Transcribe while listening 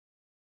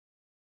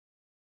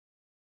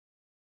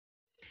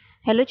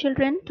Hello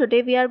children,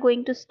 today we are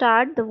going to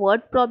start the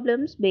word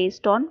problems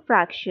based on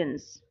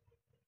fractions.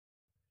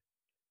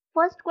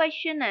 First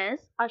question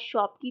is, a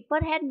shopkeeper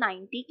had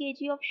 90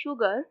 kg of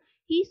sugar.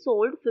 He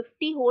sold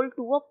 50 whole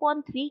 2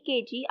 upon 3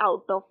 kg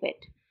out of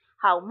it.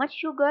 How much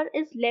sugar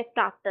is left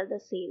after the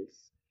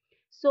sales?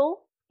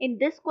 So, in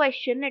this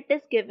question it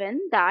is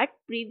given that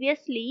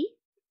previously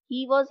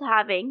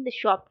the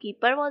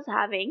shopkeeper was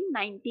having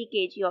 90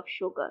 kg of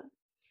sugar.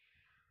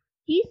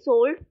 He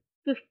sold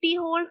 50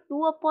 whole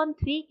 2 upon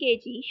 3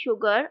 kg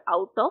sugar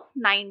out of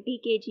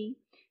 90 kg.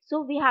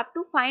 So we have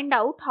to find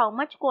out how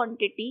much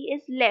quantity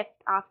is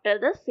left after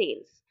the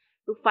sales.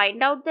 To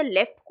find out the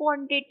left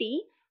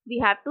quantity, we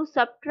have to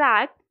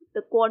subtract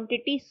the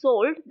quantity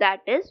sold,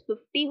 that is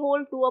 50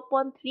 whole 2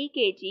 upon 3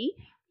 kg,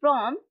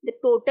 from the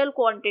total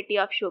quantity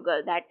of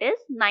sugar, that is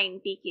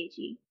 90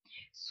 kg.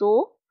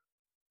 So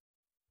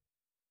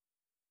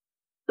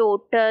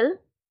total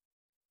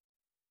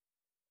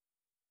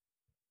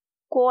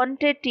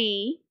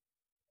quantity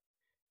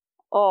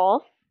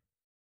of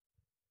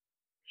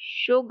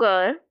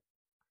sugar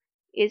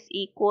is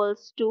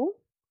equals to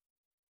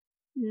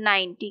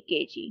 90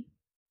 kg.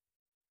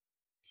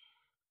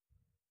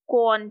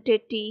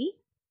 Quantity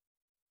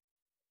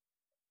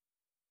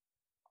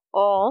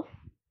of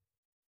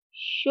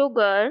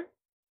sugar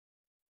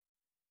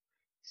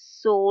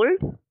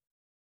sold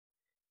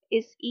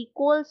is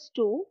equals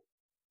to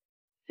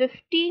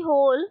 50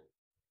 whole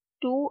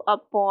 2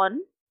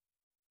 upon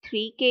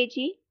 3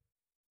 kg.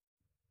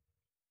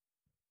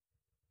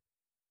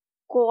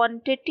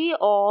 Quantity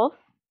of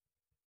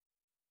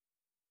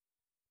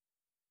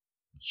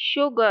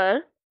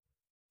sugar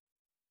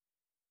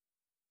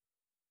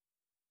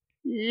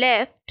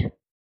left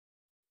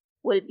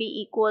will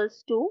be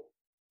equals to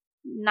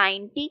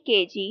 90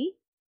 kg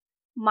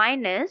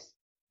minus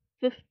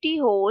 50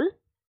 whole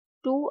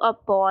 2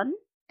 upon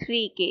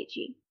 3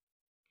 kg.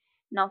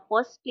 Now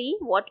firstly,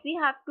 what we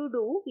have to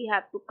do, we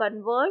have to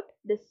convert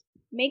this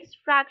mixed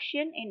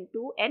fraction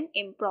into an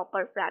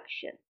improper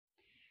fraction.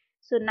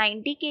 So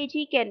 90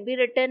 kg can be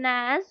written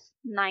as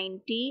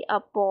 90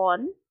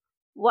 upon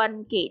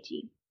 1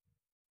 kg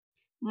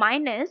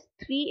minus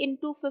 3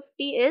 into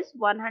 50 is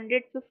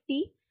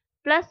 150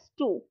 plus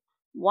 2,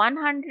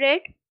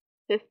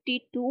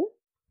 152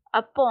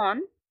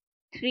 upon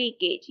 3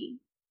 kg.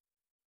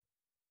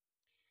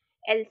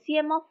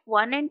 LCM of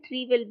 1 and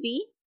 3 will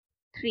be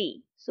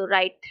 3. So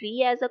write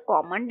 3 as a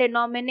common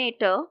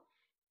denominator.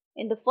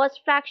 In the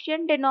first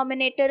fraction,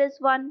 denominator is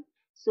 1.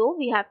 So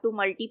we have to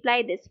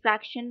multiply this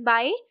fraction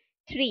by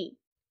 3.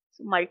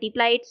 So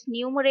multiply its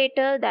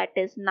numerator, that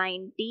is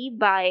 90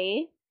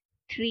 by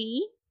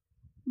 3,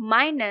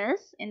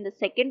 minus, in the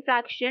second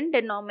fraction,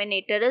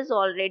 denominator is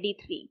already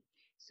 3.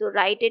 So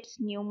write its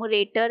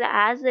numerator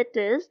as it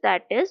is,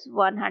 that is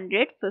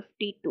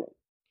 152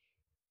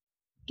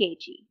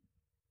 kg.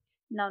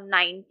 Now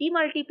 90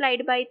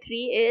 multiplied by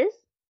 3 is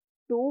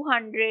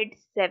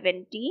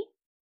 270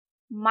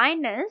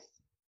 minus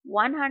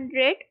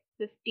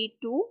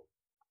 152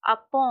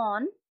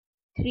 upon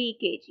 3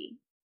 kg.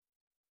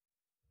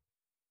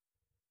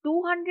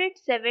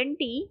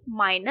 270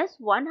 minus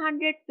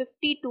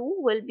 152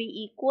 will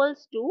be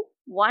equals to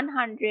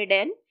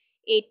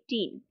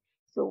 118.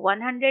 So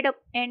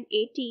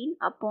 118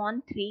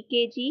 upon 3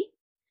 kg.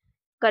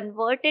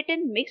 Convert it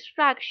in mixed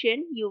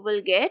fraction, you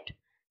will get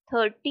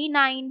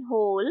 39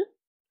 whole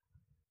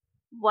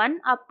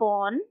 1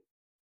 upon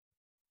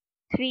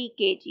 3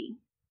 kg.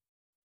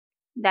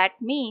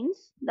 That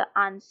means the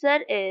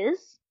answer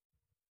is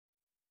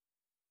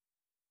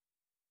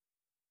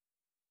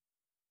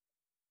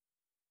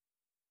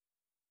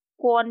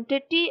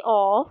quantity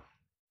of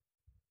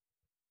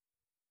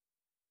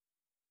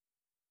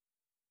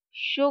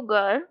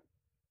sugar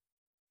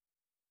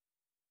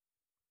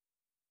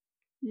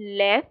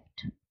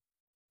left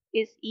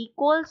is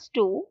equals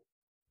to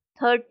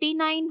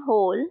 39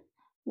 whole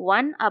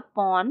 1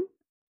 upon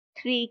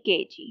 3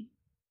 kg.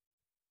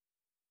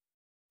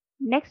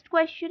 Next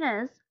question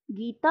is,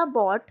 Geeta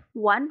bought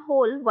 1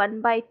 whole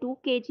 1 by 2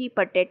 kg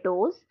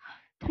potatoes,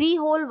 3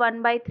 whole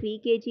 1 by 3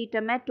 kg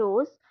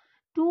tomatoes,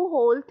 2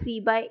 whole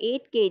 3 by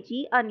 8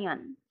 kg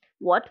onion.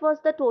 What was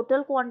the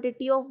total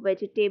quantity of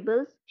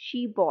vegetables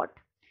she bought?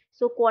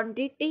 So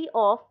quantity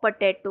of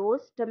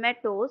potatoes,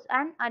 tomatoes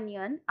and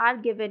onion are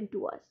given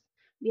to us.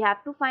 We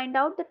have to find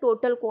out the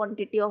total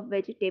quantity of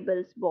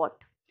vegetables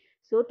bought.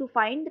 So to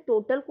find the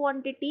total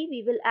quantity,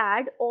 we will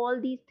add all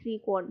these three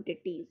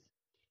quantities.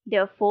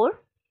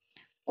 Therefore,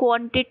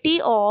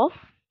 quantity of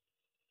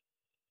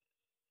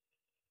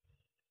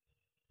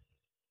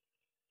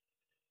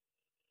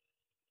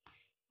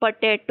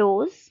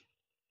potatoes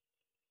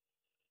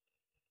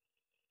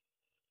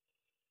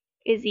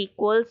is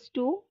equals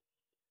to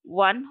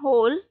 1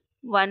 whole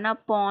 1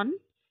 upon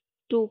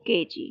 2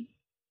 kg.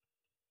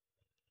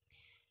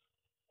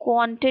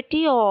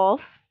 Quantity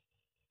of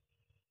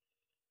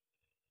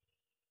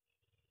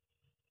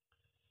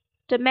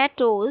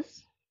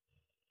tomatoes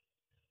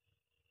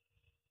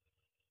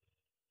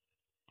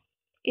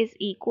is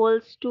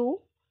equals to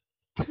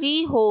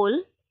 3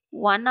 whole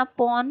 1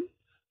 upon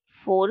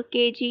 4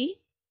 kg,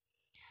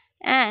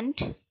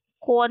 and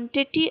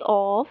quantity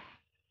of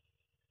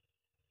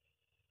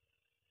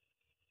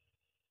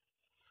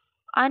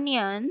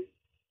onion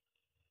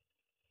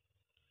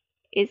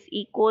is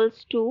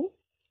equals to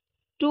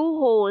 2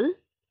 whole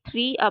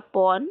 3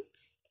 upon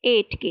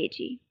 8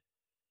 kg.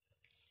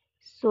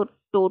 So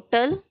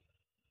total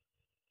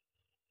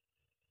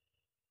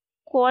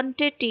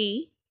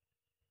quantity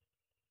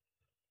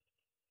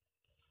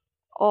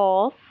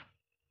of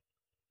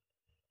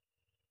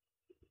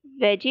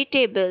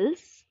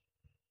vegetables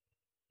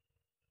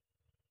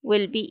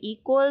will be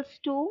equals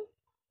to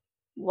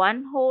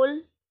 1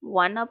 whole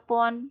 1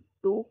 upon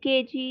 2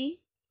 kg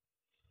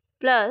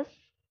plus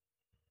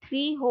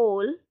 3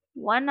 whole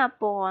 1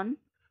 upon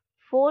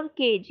 4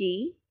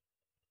 kg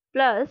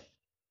plus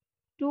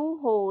 2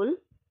 whole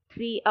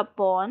 3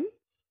 upon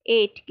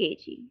 8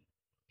 kg.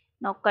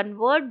 Now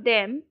convert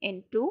them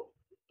into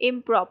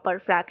improper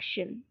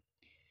fraction.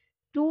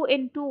 2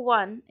 into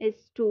 1 is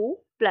 2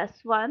 plus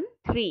 1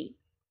 3.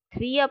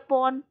 3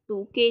 upon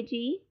 2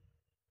 kg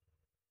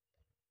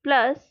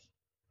plus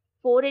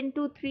 4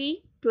 into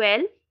 3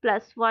 12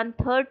 plus 1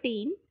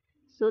 13.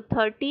 So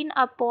 13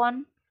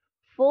 upon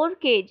 4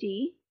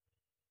 kg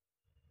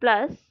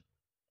plus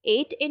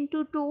 8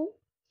 into 2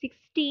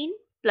 16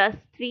 plus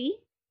 3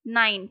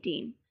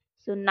 19.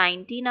 So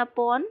 19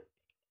 upon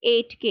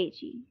 8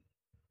 kg.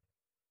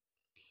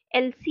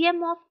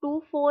 LCM of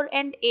 2, 4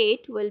 and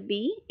 8 will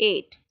be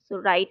 8. So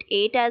write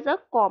 8 as a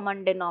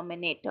common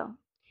denominator.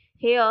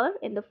 Here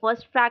in the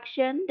first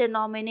fraction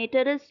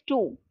denominator is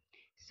 2.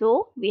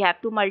 So we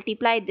have to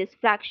multiply this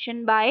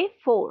fraction by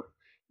 4.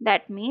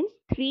 That means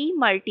 3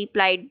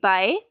 multiplied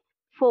by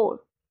 4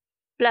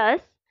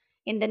 plus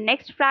in the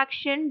next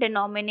fraction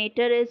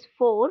denominator is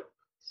 4.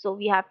 So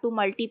we have to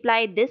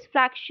multiply this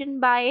fraction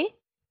by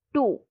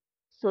 2.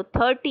 So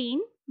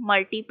 13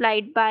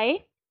 multiplied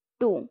by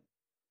 2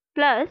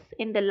 plus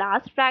in the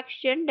last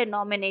fraction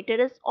denominator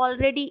is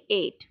already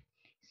 8.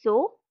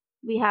 So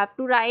we have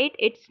to write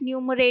its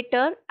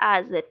numerator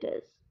as it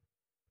is.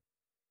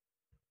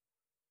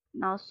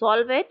 Now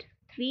solve it.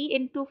 3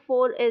 into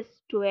 4 is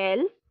 12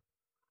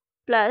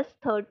 plus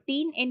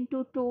 13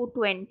 into 2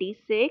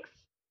 26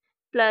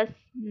 plus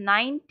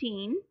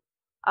 19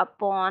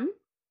 upon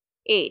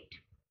 8.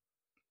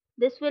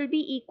 This will be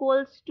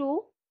equals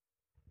to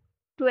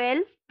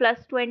 12 plus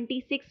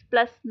 26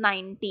 plus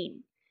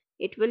 19.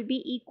 It will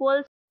be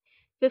equals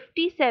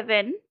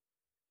 57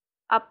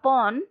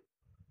 upon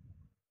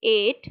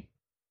 8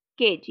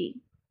 kg.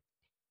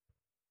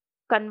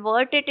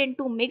 Convert it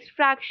into mixed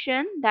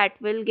fraction, that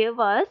will give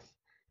us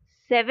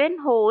 7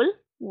 whole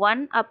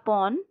 1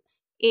 upon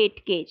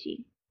 8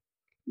 kg.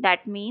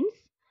 That means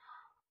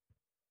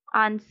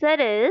answer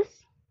is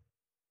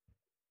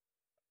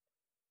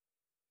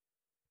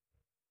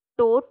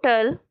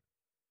total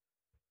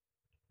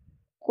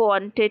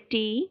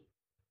quantity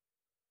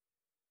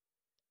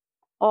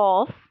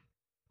of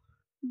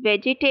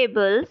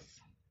vegetables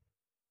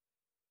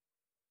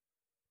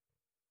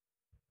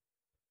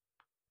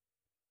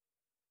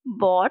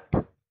bought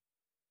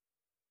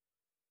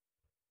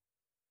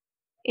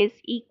is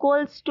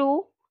equals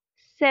to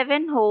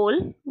 7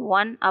 whole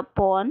 1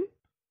 upon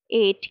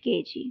 8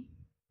 kg.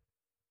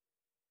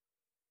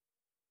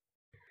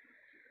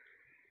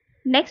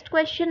 Next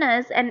question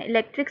is, an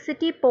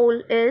electricity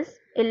pole is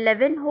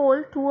 11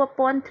 whole 2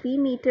 upon 3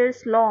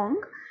 meters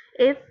long.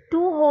 If 2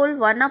 whole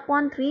 1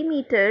 upon 3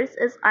 meters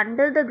is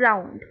under the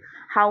ground,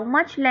 how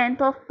much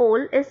length of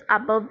pole is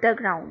above the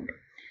ground?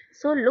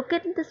 So look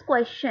at this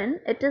question.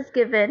 It is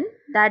given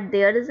that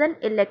there is an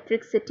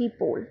electricity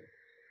pole.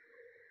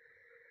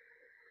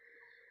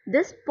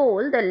 This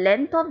pole, the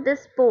length of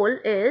this pole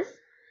is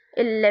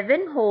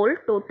 11 whole,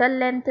 total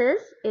length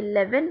is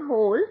 11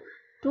 whole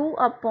 2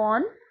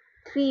 upon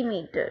 3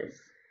 meters.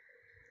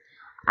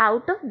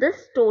 Out of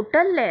this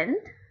total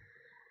length,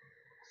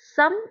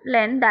 some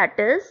length, that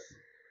is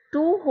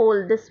 2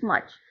 whole this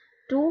much,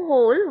 2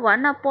 whole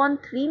 1 upon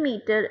 3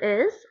 meter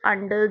is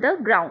under the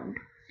ground.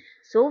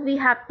 So we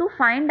have to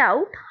find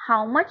out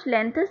how much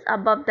length is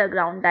above the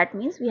ground. That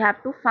means we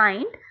have to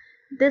find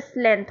this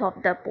length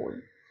of the pole.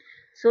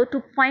 So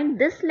to find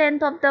this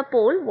length of the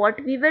pole,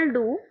 what we will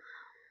do,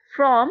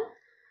 from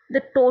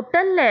the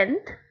total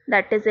length,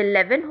 that is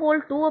 11 whole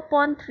 2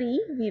 upon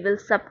 3, we will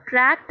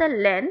subtract the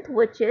length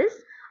which is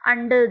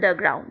under the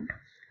ground.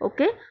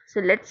 Okay, so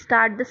let's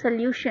start the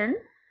solution.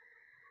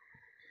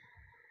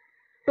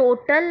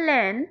 Total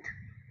length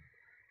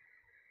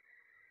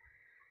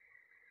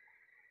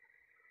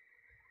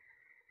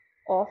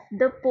of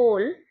the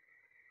pole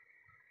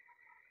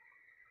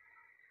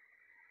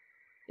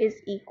is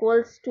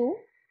equals to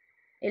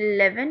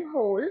 11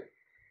 whole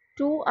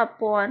 2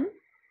 upon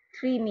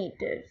 3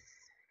 meters.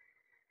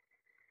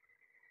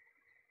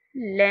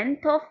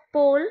 Length of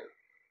pole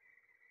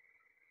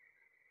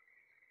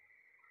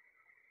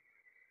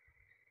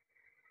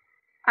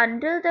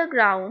under the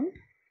ground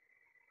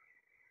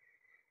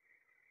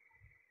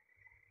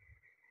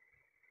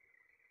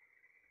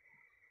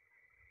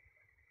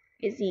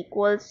is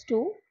equals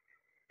to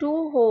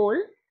 2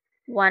 whole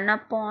 1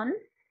 upon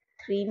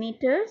 3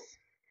 meters.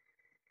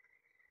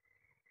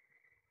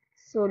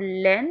 So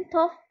length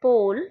of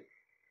pole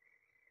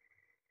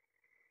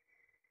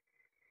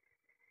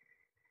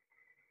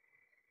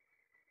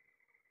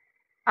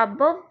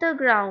above the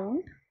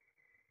ground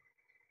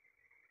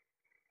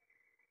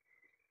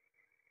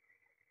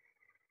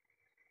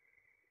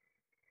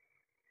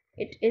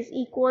it is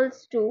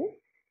equals to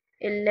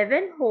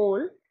 11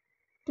 whole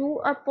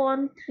 2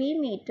 upon 3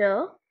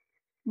 meter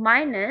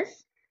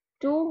minus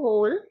 2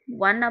 whole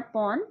 1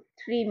 upon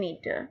 3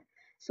 meter.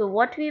 So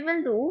what we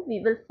will do,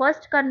 we will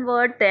first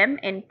convert them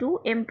into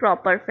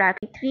improper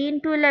fraction. 3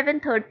 into 11,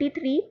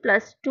 33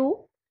 plus 2,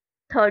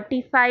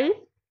 35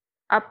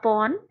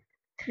 upon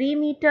 3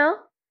 meter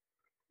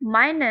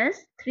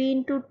minus 3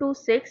 into 2,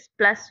 6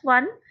 plus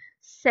 1,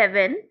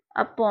 7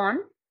 upon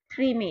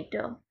 3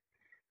 meter.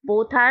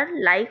 Both are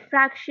like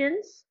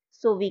fractions,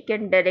 so we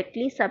can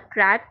directly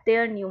subtract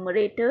their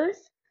numerators.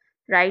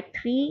 Write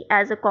 3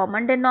 as a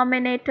common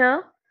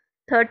denominator,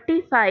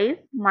 35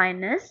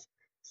 minus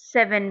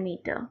 7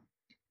 meter,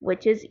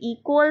 which is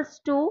equals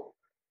to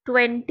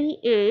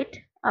 28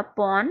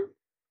 upon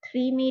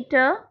 3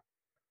 meter,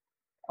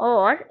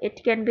 or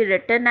it can be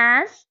written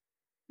as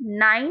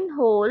 9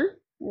 whole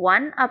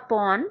 1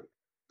 upon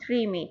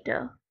 3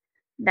 meter.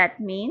 That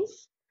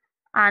means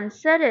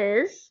answer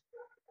is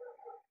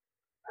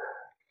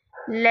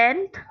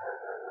length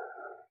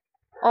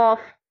of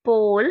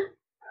pole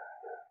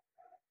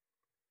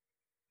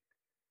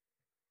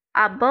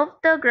above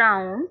the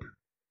ground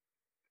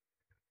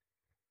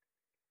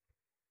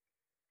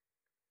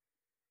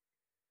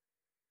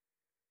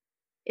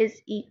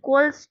is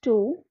equals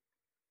to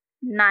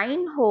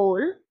 9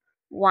 whole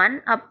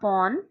 1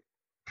 upon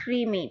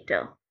 3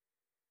 meter.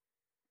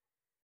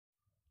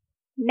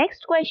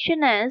 Next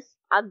question is,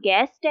 a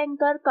gas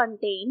tanker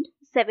contained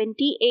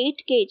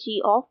 78 kg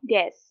of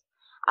gas,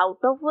 out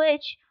of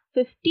which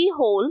 50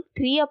 whole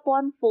 3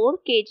 upon 4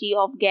 kg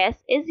of gas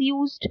is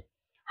used.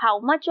 How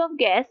much of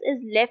gas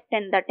is left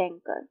in the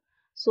tanker?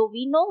 So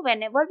we know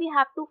whenever we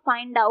have to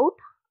find out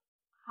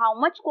how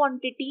much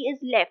quantity is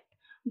left,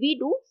 we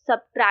do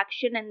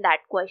subtraction in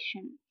that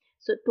question.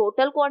 So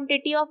total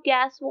quantity of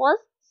gas was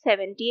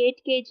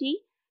 78 kg.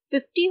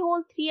 50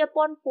 whole 3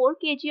 upon 4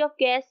 kg of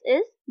gas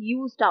is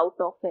used out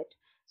of it.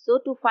 So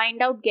to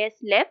find out gas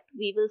left,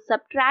 we will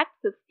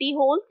subtract 50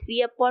 whole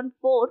 3 upon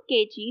 4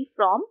 kg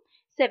from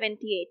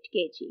 78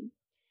 kg.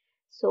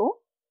 So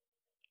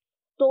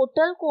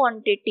total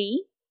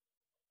quantity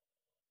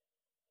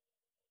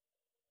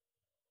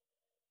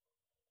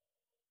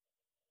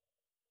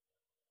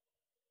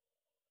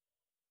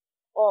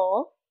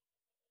of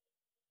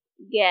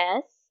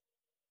gas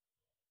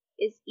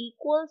is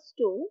equals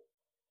to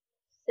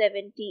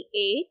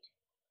 78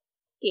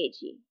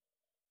 kg.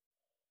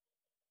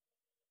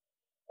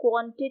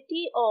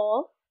 Quantity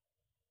of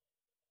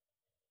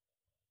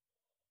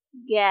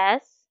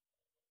gas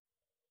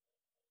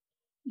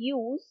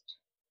used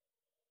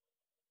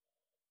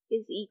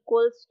is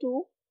equals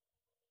to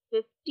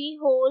 50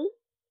 whole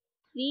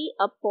 3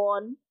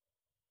 upon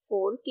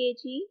 4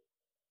 kg.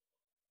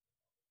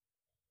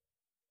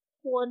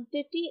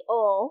 Quantity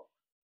of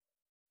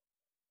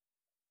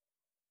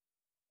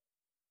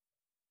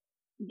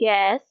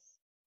gas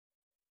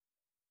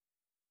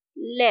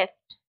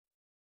left,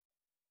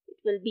 it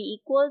will be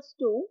equals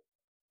to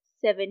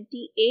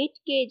 78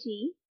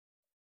 kg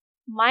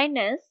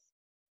minus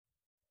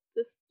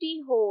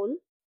 50 whole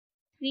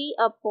 3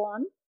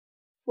 upon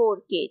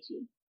 4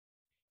 kg.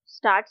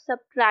 Start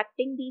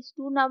subtracting these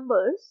two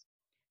numbers.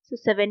 So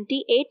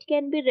 78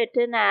 can be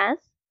written as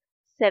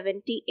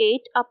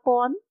 78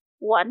 upon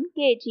 1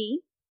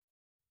 kg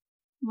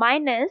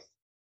minus,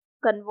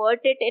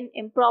 convert it in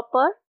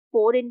improper,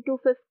 4 into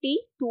 50,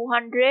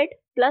 200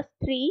 plus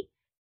 3,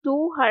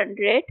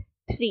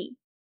 203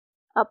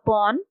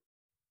 upon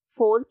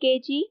 4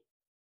 kg.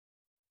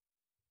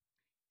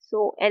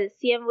 So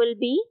LCM will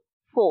be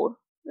 4.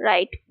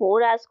 Write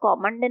 4 as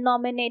common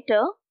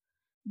denominator.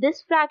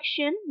 This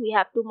fraction we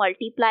have to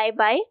multiply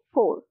by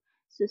 4.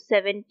 So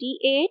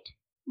 78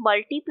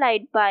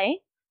 multiplied by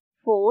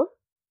 4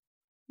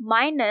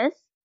 minus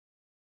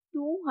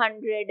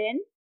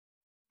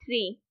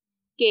 203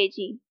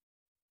 kg.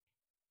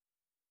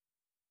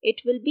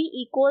 It will be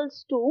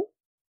equals to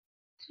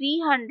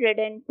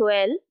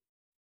 312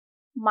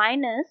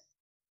 minus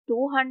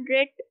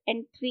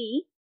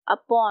 203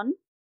 upon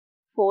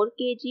 4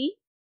 kg,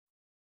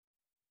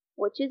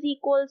 which is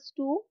equals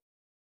to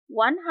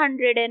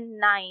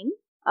 109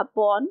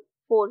 upon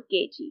 4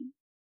 kg.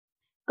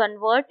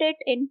 Convert it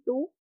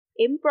into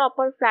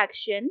improper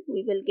fraction,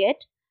 we will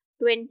get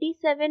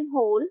 27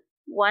 whole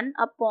 1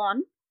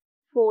 upon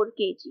 4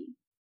 kg.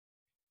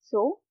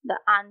 So the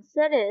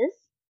answer is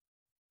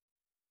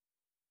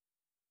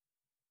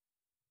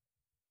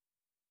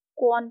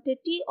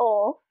quantity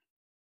of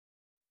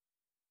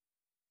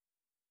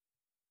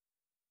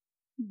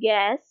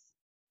gas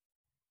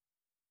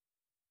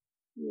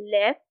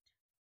left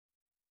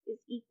is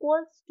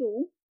equals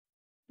to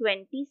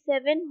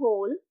 27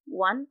 whole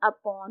 1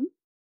 upon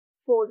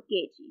 4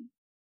 kg.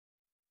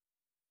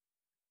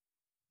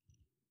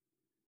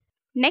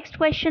 Next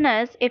question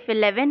is, if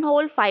 11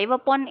 hole 5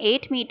 upon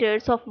 8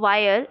 meters of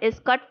wire is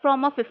cut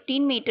from a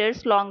 15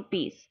 meters long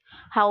piece,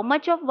 how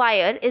much of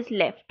wire is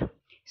left?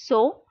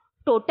 So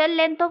total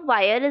length of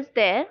wire is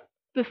there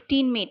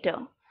 15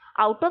 meter.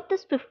 Out of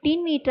this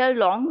 15 meter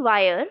long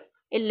wire,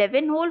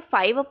 11 hole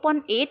 5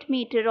 upon 8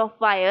 meter of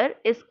wire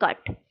is cut.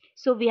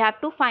 So we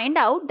have to find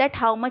out that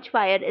how much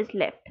wire is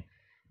left.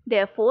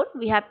 Therefore,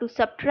 we have to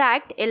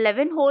subtract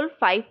 11 whole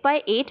 5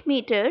 by 8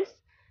 meters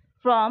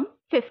from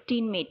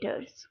 15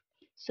 meters.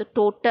 So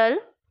total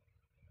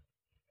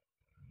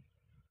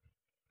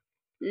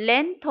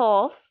length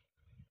of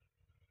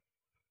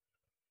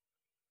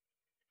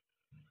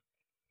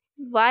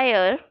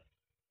wire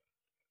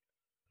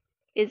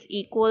is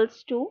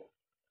equals to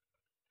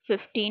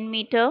 15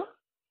 meter.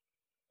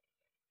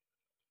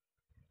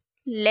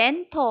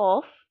 Length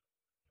of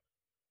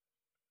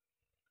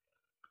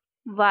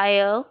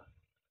wire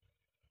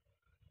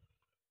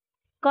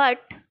cut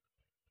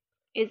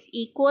is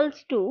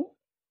equals to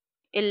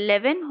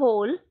 11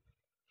 whole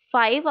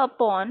 5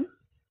 upon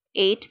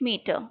 8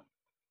 meter.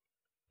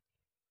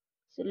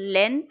 So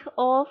length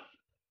of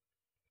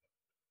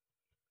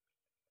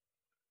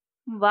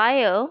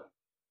wire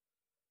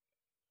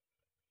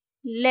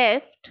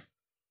left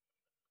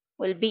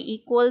will be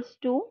equals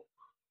to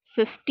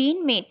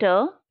 15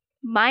 meter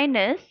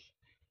minus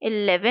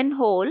 11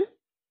 whole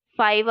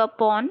 5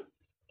 upon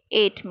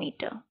 8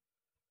 meter.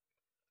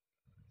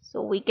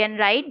 So we can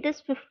write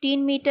this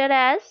 15 meter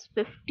as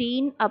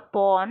 15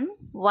 upon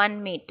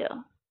 1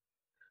 meter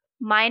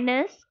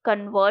minus,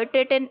 convert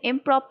it in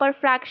improper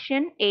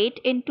fraction,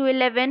 8 into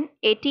 11,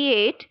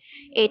 88,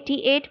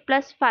 88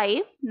 plus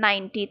 5,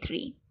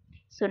 93.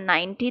 So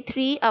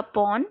 93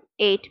 upon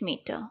 8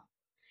 meter.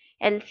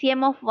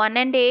 LCM of 1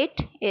 and 8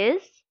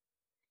 is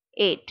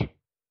 8.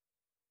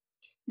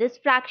 This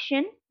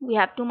fraction we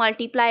have to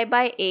multiply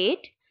by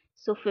 8.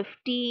 So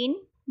 15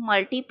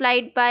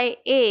 multiplied by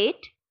 8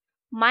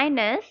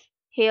 minus,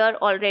 here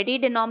already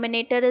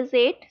denominator is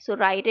 8. So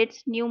write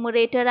its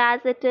numerator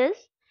as it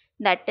is,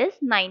 that is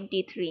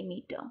 93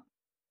 meter.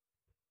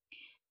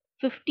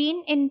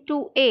 15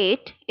 into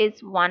 8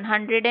 is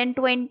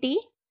 120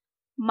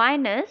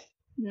 minus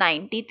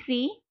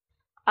 93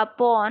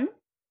 upon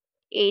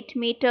 8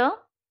 meter.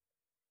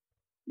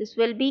 This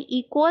will be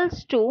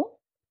equals to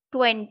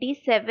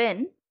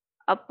 27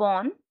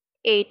 upon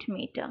 8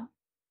 meter.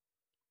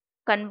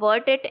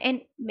 Convert it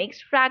in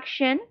mixed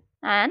fraction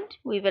and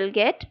we will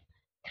get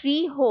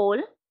 3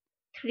 whole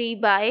 3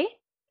 by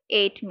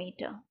 8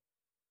 meter.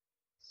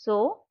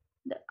 So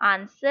the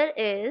answer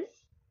is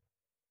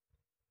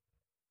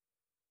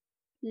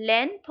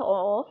length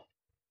of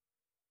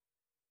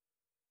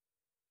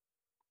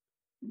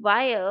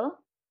wire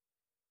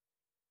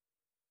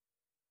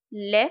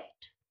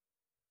left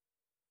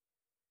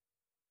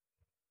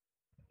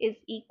is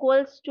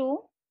equals to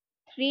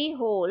 3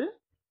 whole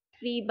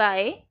 3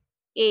 by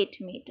 8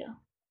 meter.